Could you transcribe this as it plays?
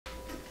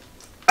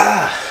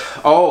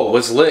Oh,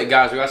 what's lit,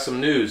 guys? We got some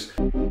news.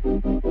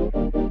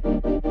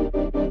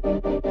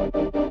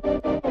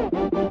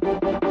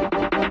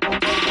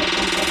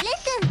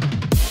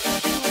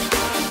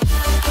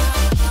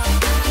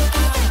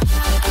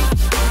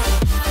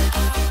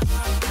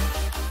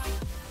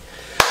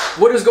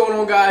 What is going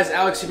on, guys?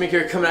 Alex Eubank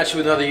here, coming at you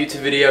with another YouTube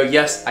video.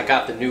 Yes, I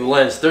got the new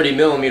lens,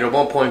 30mm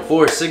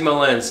 1.4 Sigma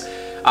lens.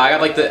 I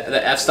got like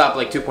the f-stop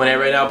like 2.8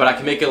 right now, but I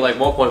can make it like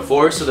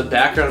 1.4, so the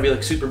background will be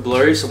like super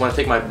blurry. So when I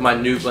take my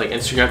new like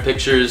Instagram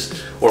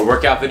pictures or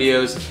workout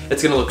videos,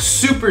 it's gonna look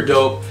super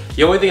dope.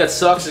 The only thing that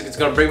sucks is it's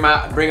gonna bring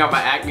out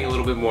my acne a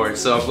little bit more,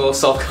 so I'm a little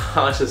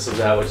self-conscious of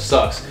that, which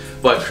sucks.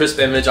 But crisp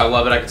image, I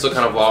love it. I can still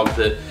kind of vlog with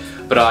it.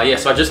 But yeah,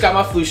 so I just got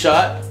my flu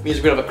shot. Means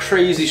we're gonna have a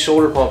crazy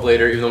shoulder pump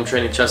later, even though I'm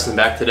training chest and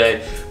back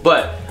today.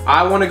 But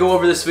I wanna go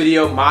over this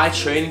video, my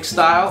training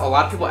style. A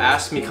lot of people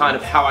ask me kind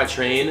of how I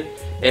train,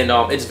 and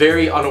it's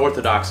very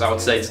unorthodox, I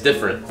would say. It's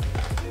different.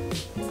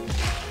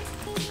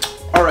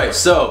 All right,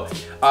 so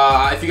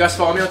if you guys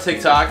follow me on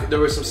TikTok, there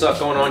was some stuff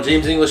going on.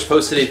 James English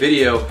posted a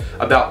video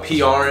about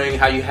PRing,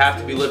 how you have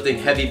to be lifting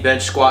heavy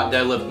bench, squat,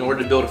 deadlift in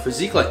order to build a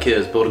physique like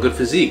his, build a good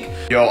physique.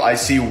 Yo, I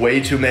see way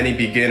too many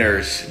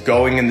beginners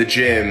going in the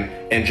gym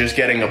and just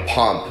getting a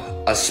pump,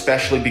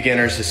 especially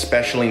beginners,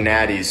 especially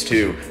natties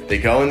too. They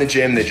go in the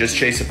gym, they just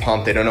chase a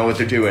pump, they don't know what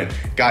they're doing.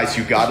 Guys,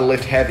 you gotta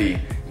lift heavy,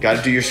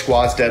 gotta do your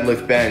squats,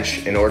 deadlift,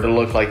 bench in order to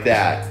look like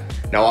that.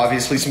 Now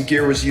obviously some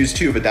gear was used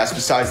too, but that's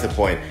besides the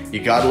point. You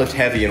gotta lift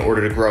heavy in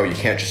order to grow. You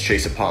can't just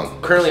chase a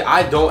pump. Currently,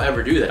 I don't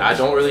ever do that. I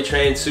don't really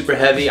train super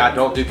heavy. I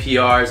don't do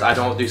PRs. I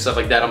don't do stuff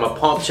like that. I'm a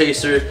pump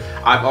chaser.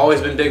 I've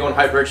always been big on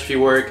hypertrophy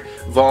work,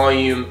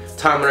 volume,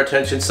 time under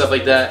tension, stuff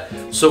like that.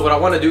 So what I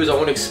wanna do is I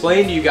wanna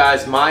explain to you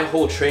guys my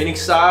whole training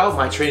style,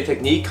 my training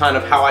technique, kind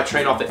of how I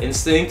train off the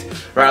instinct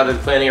rather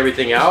than planning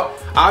everything out.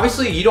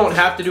 Obviously, you don't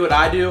have to do what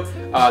I do.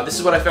 This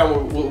is what I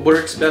found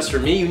works best for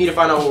me. You need to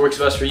find out what works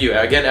best for you.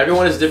 Again,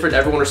 everyone is different.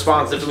 Everyone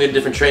responds differently to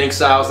different training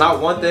styles.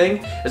 Not one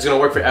thing is gonna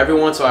work for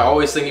everyone, so I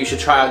always think you should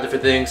try out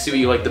different things, see what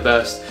you like the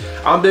best.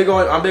 I'm big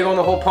on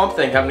the whole pump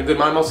thing, having a good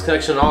mind-muscle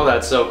connection and all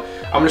that. So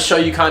I'm gonna show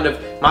you kind of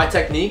my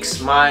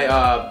techniques,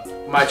 my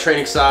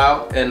training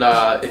style, and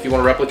if you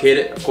wanna replicate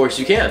it, of course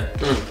you can.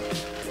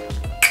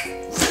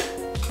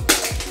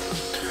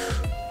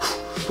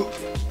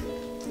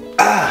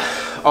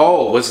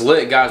 Oh, what's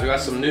lit, guys? We got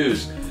some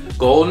news.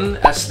 Golden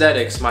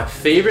Aesthetics, my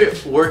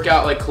favorite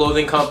workout like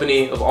clothing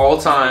company of all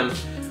time.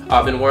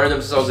 I've been wearing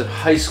them since I was in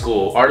high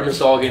school. Artemis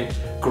Dolgan,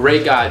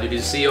 great guy, dude.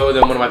 He's the CEO of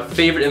them, one of my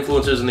favorite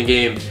influencers in the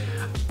game.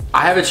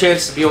 I have a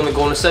chance to be on the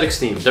Golden Aesthetics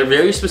team. They're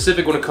very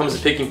specific when it comes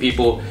to picking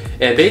people,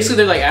 and basically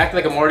they're like acting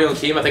like I'm already on the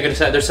team. I think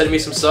they're sending me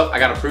some stuff. I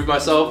gotta prove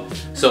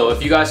myself. So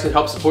if you guys can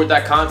help support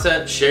that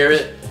content, share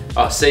it,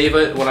 save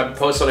it when I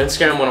post on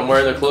Instagram when I'm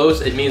wearing their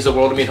clothes. It means the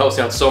world to me and helps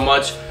me out so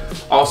much.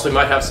 Also, we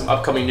might have some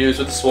upcoming news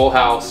with the Swole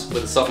House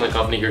with the supplement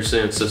company here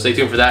soon, so stay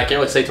tuned for that. I can't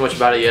really say too much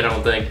about it yet, I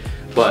don't think,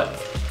 but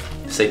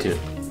stay tuned.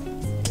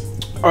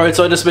 All right,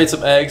 so I just made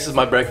some eggs. This is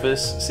my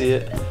breakfast. See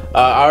it?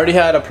 I already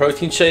had a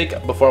protein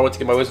shake before I went to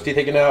get my wisdom teeth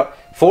taken out.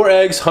 4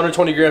 eggs,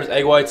 120 grams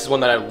egg whites is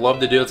one that I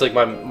love to do. It's like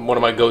one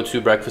of my go-to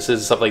breakfasts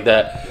and stuff like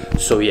that.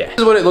 So yeah, this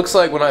is what it looks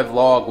like when I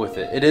vlog with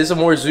it. It is a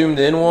more zoomed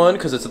in one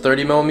because it's a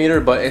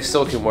 30mm, but it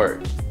still can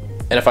work.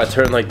 And if I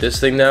turn like this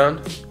thing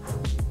down,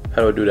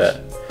 how do I do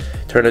that?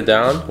 Turn it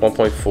down,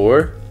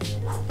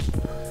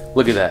 1.4.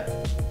 Look at that.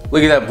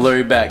 Look at that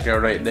blurry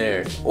background right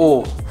there.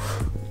 Oh.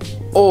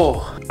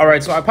 All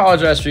right, so I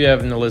apologize for you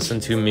having to listen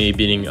to me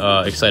being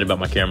excited about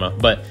my camera,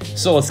 but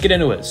so let's get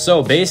into it.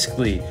 So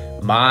basically,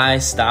 my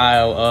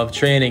style of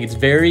training, it's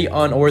very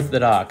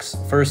unorthodox.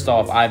 First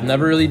off, I've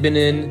never really been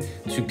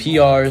into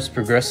PRs,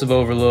 progressive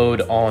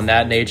overload, on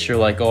that nature,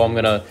 like, oh, I'm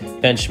gonna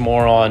bench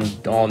more on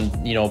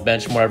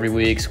bench more every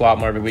week, squat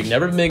more every week.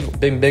 Never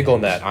been big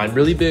on that. I'm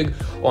really big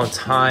on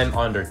time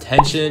under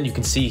tension. You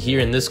can see here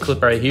in this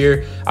clip right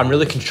here, I'm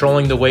really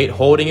controlling the weight,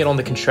 holding it on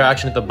the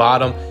contraction at the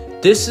bottom.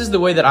 This is the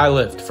way that I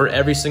lift for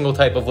every single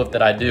type of lift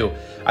that I do.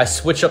 I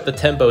switch up the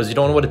tempos. You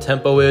don't know what a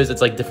tempo is?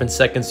 It's like different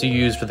seconds you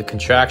use for the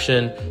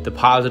contraction, the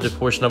positive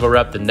portion of a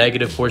rep, the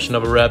negative portion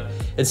of a rep.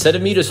 Instead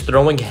of me just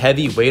throwing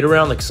heavy weight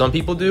around like some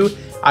people do,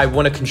 I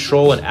want to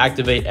control and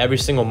activate every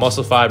single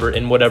muscle fiber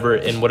in whatever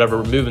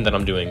movement that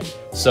I'm doing.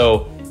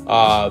 So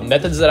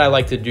methods that I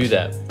like to do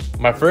that.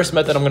 My first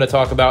method I'm going to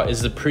talk about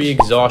is the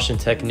pre-exhaustion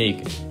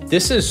technique.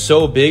 This is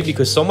so big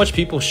because so much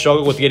people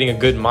struggle with getting a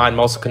good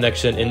mind-muscle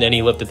connection in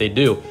any lift that they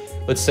do.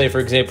 Let's say, for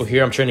example,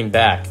 here I'm training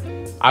back.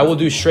 I will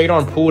do straight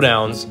arm pull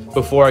downs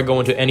before I go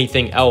into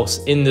anything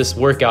else in this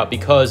workout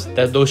because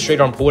those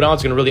straight arm pull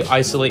downs are gonna really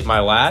isolate my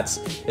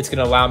lats. It's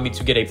gonna allow me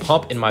to get a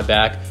pump in my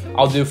back.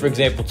 I'll do, for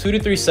example, 2 to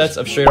 3 sets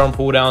of straight arm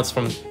pull downs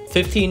from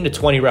 15 to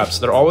 20 reps.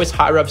 They're always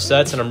high rep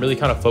sets and I'm really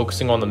kind of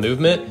focusing on the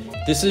movement.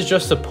 This is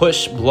just to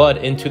push blood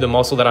into the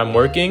muscle that I'm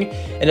working,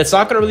 and it's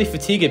not gonna really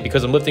fatigue it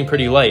because I'm lifting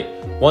pretty light.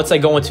 Once I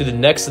go into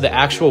the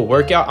actual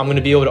workout, I'm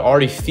gonna be able to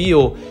already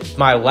feel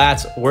my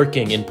lats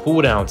working in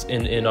pull downs,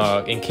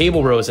 in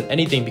cable rows and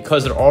anything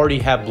because they already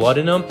have blood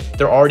in them.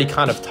 They're already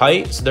kind of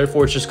tight, so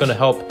therefore it's just gonna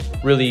help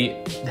really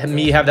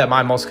me have that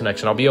mind muscle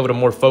connection. I'll be able to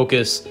more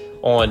focus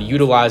on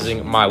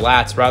utilizing my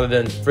lats rather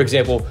than, for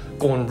example,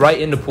 going right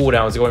into pull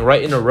downs, going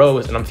right into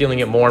rows, and I'm feeling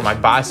it more in my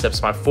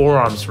biceps, my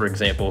forearms, for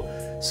example.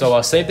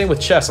 So same thing with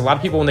chest. A lot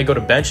of people, when they go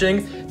to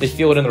benching, they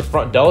feel it in their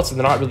front delts and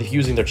they're not really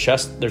using their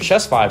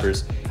chest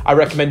fibers. I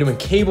recommend doing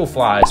cable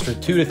flies for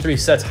 2 to 3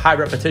 sets, high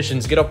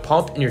repetitions. Get a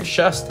pump in your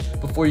chest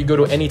before you go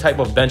to any type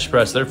of bench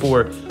press.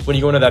 Therefore, when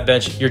you go into that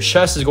bench, your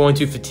chest is going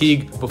to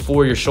fatigue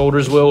before your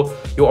shoulders will.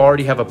 You'll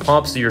already have a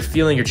pump, so you're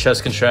feeling your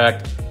chest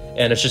contract.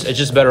 And it's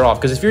just better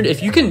off, because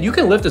if you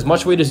can lift as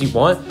much weight as you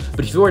want,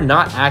 but if you are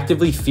not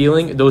actively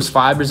feeling those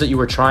fibers that you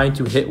were trying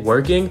to hit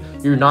working,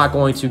 you're not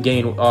going to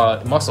gain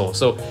muscle.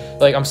 So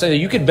like I'm saying, that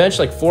you could bench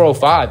like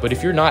 405, but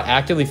if you're not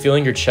actively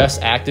feeling your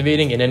chest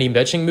activating in any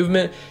benching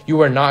movement,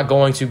 you are not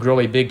going to grow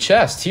a big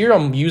chest. Here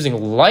I'm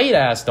using light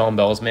ass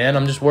dumbbells, man.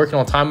 I'm just working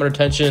on time under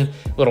tension,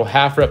 a little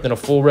half rep then a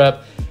full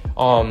rep.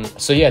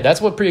 So yeah, that's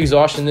what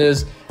pre-exhaustion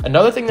is.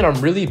 Another thing that I'm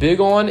really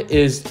big on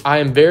is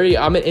I'm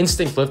an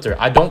instinct lifter.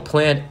 I don't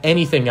plan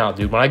anything out,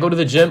 dude. When I go to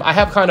the gym, I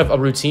have kind of a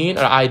routine,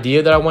 an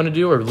idea that I want to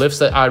do, or lifts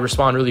that I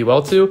respond really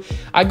well to.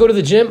 I go to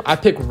the gym, I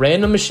pick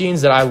random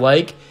machines that I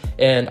like,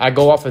 and I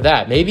go off of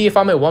that. Maybe if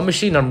I'm at one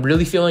machine, I'm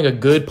really feeling a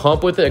good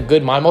pump with it, a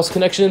good mind muscle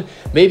connection,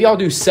 maybe I'll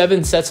do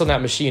 7 sets on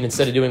that machine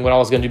instead of doing what I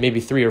was gonna do,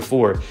 maybe 3 or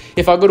 4.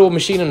 If I go to a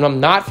machine and I'm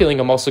not feeling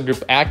a muscle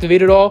group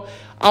activate at all,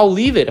 I'll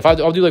leave it. If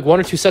I'll do like 1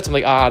 or 2 sets, I'm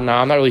like, nah,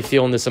 I'm not really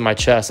feeling this in my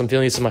chest. I'm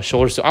feeling this in my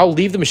shoulders. So I'll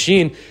leave the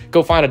machine,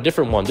 go find a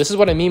different one. This is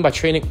what I mean by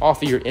training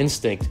off of your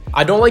instinct.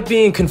 I don't like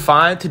being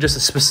confined to just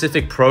a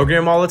specific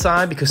program all the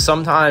time, because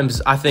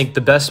sometimes I think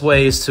the best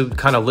way is to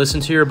kind of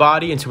listen to your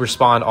body and to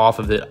respond off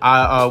of it.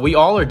 We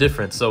all are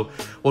different. So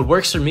what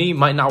works for me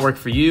might not work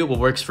for you. What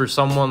works for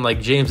someone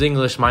like James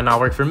English might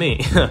not work for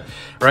me,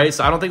 right?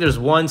 So I don't think there's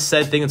one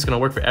set thing that's going to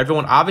work for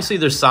everyone. Obviously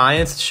there's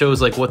science that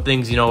shows like what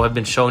things, have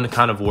been shown to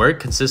kind of work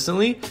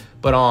consistently.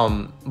 But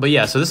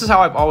yeah, so this is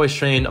how I've always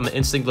trained. I'm an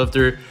instinct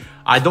lifter.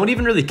 I don't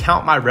even really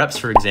count my reps,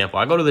 for example.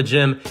 I go to the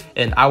gym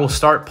and I will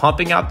start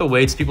pumping out the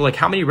weights. People are like,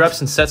 how many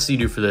reps and sets do you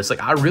do for this?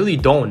 Like, I really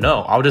don't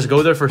know. I'll just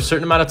go there for a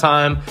certain amount of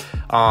time.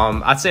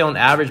 I'd say on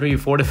average, maybe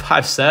 4 to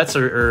 5 sets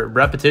or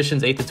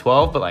repetitions, 8 to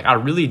 12, but like, I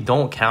really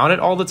don't count it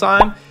all the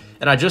time.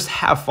 And I just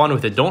have fun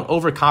with it. Don't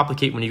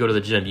overcomplicate when you go to the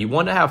gym. You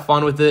want to have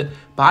fun with it.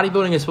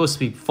 Bodybuilding is supposed to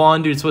be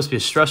fun, dude. It's supposed to be a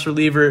stress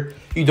reliever.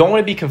 You don't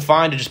want to be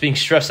confined to just being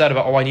stressed out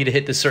about, oh, I need to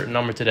hit this certain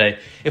number today.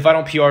 If I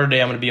don't PR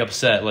today, I'm going to be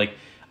upset. Like,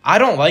 I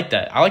don't like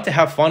that. I like to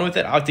have fun with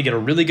it. I like to get a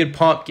really good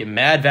pump, get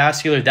mad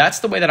vascular. That's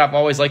the way that I've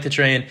always liked to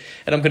train,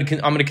 and I'm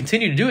gonna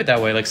continue to do it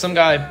that way. Like, some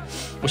guy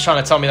was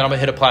trying to tell me that I'm gonna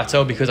hit a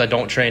plateau because I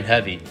don't train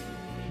heavy.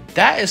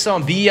 That is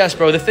some BS,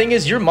 bro. The thing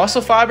is, your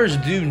muscle fibers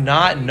do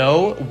not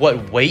know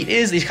what weight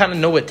is. They kind of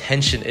know what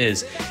tension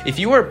is. If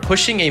you are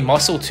pushing a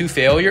muscle to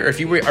failure, or if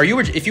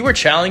you were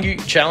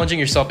challenging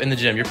yourself in the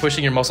gym, you're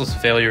pushing your muscles to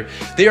failure,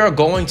 they are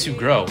going to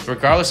grow,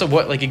 regardless of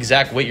what like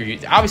exact weight you're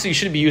using. Obviously, you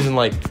shouldn't be using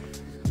like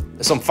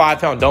some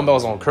 5-pound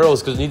dumbbells on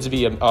curls because it needs to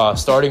be a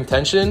starting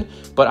tension.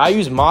 But I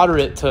use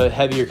moderate to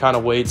heavier kind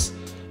of weights.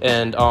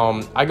 And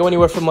I go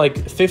anywhere from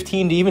like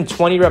 15 to even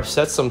 20 rep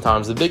sets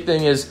sometimes. The big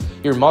thing is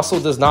your muscle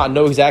does not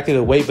know exactly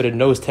the weight, but it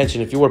knows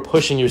tension. If you are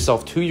pushing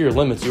yourself to your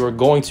limits, you are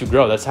going to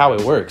grow. That's how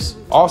it works.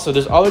 Also,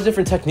 there's other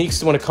different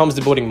techniques when it comes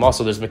to building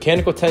muscle. There's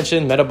mechanical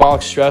tension,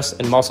 metabolic stress,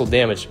 and muscle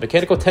damage.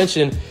 Mechanical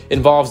tension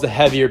involves the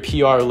heavier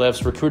PR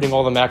lifts, recruiting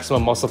all the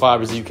maximum muscle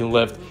fibers that you can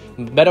lift.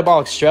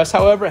 Metabolic stress,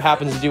 however,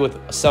 happens to do with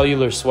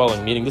cellular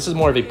swelling, meaning this is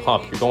more of a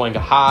pump. You're going to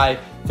high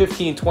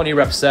 15, 20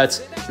 rep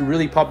sets. You're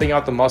really pumping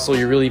out the muscle.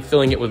 You're really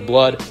filling it with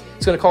blood.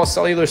 It's going to cause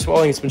cellular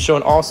swelling. It's been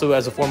shown also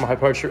as a form of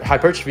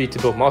hypertrophy to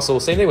build muscle.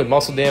 Same thing with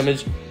muscle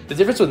damage. The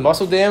difference with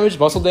muscle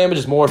damage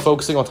is more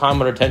focusing on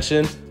time under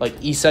tension, like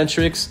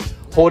eccentrics,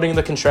 holding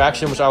the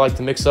contraction, which I like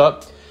to mix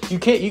up. You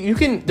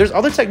can, there's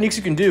other techniques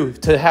you can do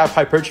to have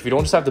hypertrophy. You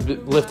don't just have to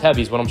lift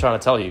heavy is what I'm trying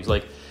to tell you. It's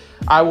like,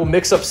 I will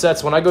mix up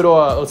sets. When I go to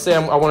let's say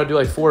I want to do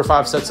like 4 or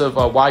 5 sets of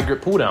wide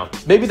grip pull down.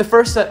 Maybe the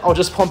first set, I'll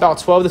just pump out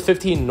 12 to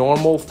 15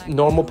 normal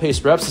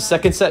pace reps. The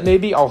second set,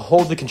 maybe I'll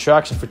hold the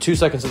contraction for 2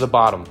 seconds at the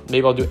bottom.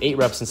 Maybe I'll do 8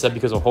 reps instead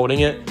because I'm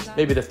holding it.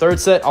 Maybe the third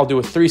set, I'll do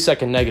a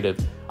 3-second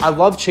negative. I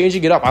love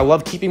changing it up. I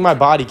love keeping my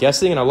body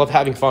guessing, and I love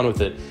having fun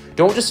with it.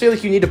 Don't just feel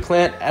like you need to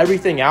plan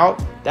everything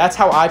out. That's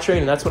how I train,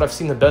 and that's what I've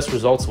seen the best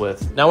results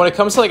with. Now, when it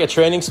comes to like a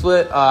training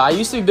split, I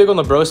used to be big on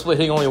the bro split,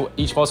 hitting only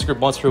each muscle group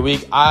once per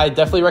week. I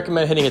definitely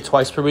recommend hitting it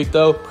twice per week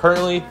though.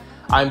 Currently,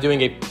 I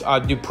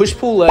do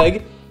push-pull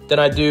leg, then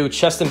I do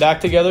chest and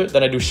back together,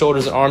 then I do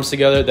shoulders and arms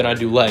together, then I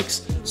do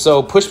legs.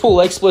 So push-pull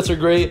leg splits are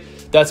great.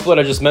 That split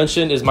I just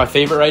mentioned is my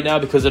favorite right now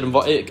because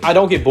I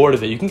don't get bored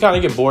of it. You can kind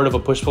of get bored of a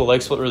push-pull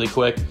leg split really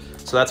quick.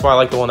 So that's why I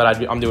like the one that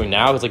I'm doing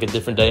now. It's like a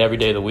different day every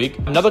day of the week.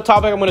 Another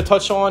topic I'm going to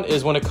touch on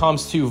is when it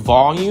comes to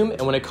volume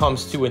and when it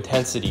comes to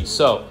intensity.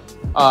 So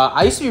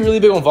I used to be really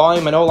big on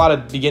volume. I know a lot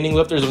of beginning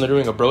lifters, when they're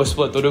doing a bro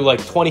split, they'll do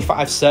like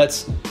 25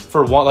 sets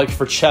for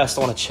chest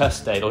on a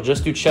chest day. They'll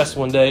just do chest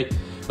one day.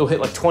 They'll hit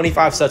like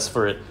 25 sets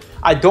for it.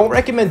 I don't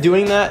recommend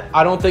doing that.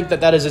 I don't think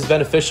that is as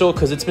beneficial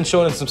because it's been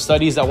shown in some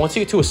studies that once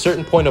you get to a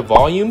certain point of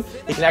volume,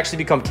 it can actually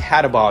become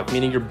catabolic,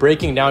 meaning you're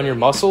breaking down your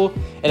muscle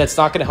and it's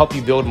not gonna help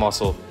you build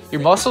muscle.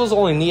 Your muscles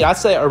only need, I'd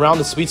say around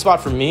the sweet spot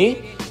for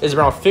me, is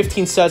around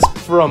 15 sets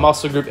for a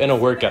muscle group in a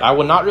workout. I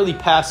would not really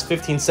pass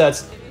 15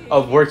 sets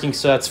of working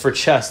sets for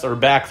chest or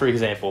back, for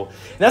example.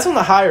 And that's on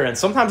the higher end.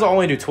 Sometimes I'll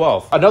only do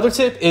 12. Another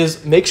tip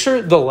is make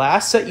sure the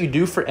last set you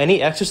do for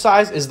any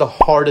exercise is the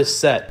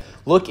hardest set.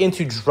 Look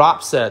into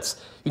drop sets.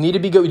 You need to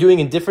be doing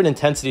in different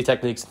intensity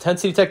techniques.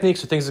 Intensity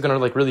techniques are things that are gonna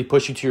like really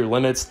push you to your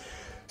limits.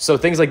 So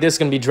things like this are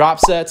gonna be drop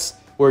sets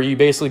where you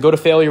basically go to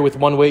failure with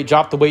one weight,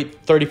 drop the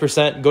weight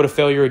 30%, go to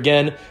failure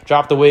again,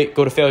 drop the weight,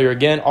 go to failure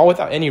again, all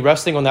without any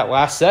resting on that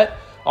last set.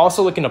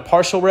 Also looking at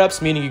partial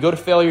reps, meaning you go to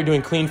failure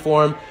doing clean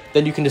form,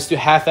 then you can just do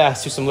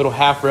half-ass, do some little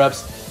half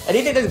reps.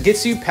 Anything that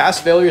gets you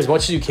past failure as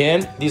much as you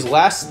can, the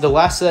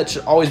last set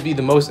should always be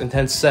the most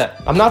intense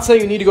set. I'm not saying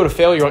you need to go to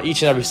failure on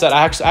each and every set.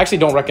 I actually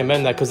don't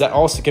recommend that because that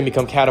also can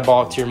become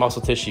catabolic to your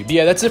muscle tissue. But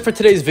yeah, that's it for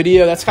today's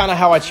video. That's kind of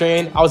how I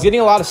train. I was getting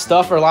a lot of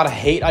stuff or a lot of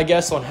hate, I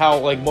guess, on how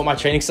what my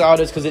training style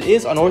is because it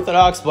is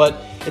unorthodox,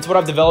 but it's what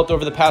I've developed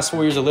over the past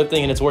 4 years of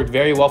lifting and it's worked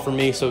very well for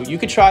me. So you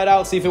could try it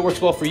out, see if it works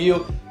well for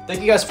you.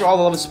 Thank you guys for all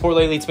the love and support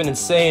lately. It's been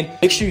insane.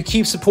 Make sure you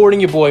keep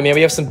supporting your boy, man.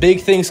 We have some big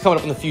things coming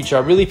up in the future. I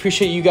really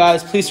appreciate you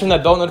guys. Please turn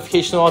that bell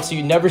notification on so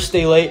you never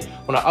stay late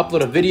when I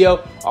upload a video.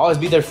 I'll always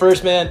be there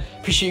first, man.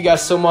 Appreciate you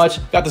guys so much.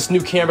 Got this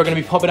new camera. Gonna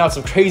be pumping out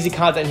some crazy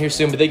content here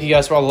soon. But thank you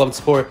guys for all the love and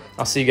support.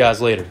 I'll see you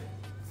guys later.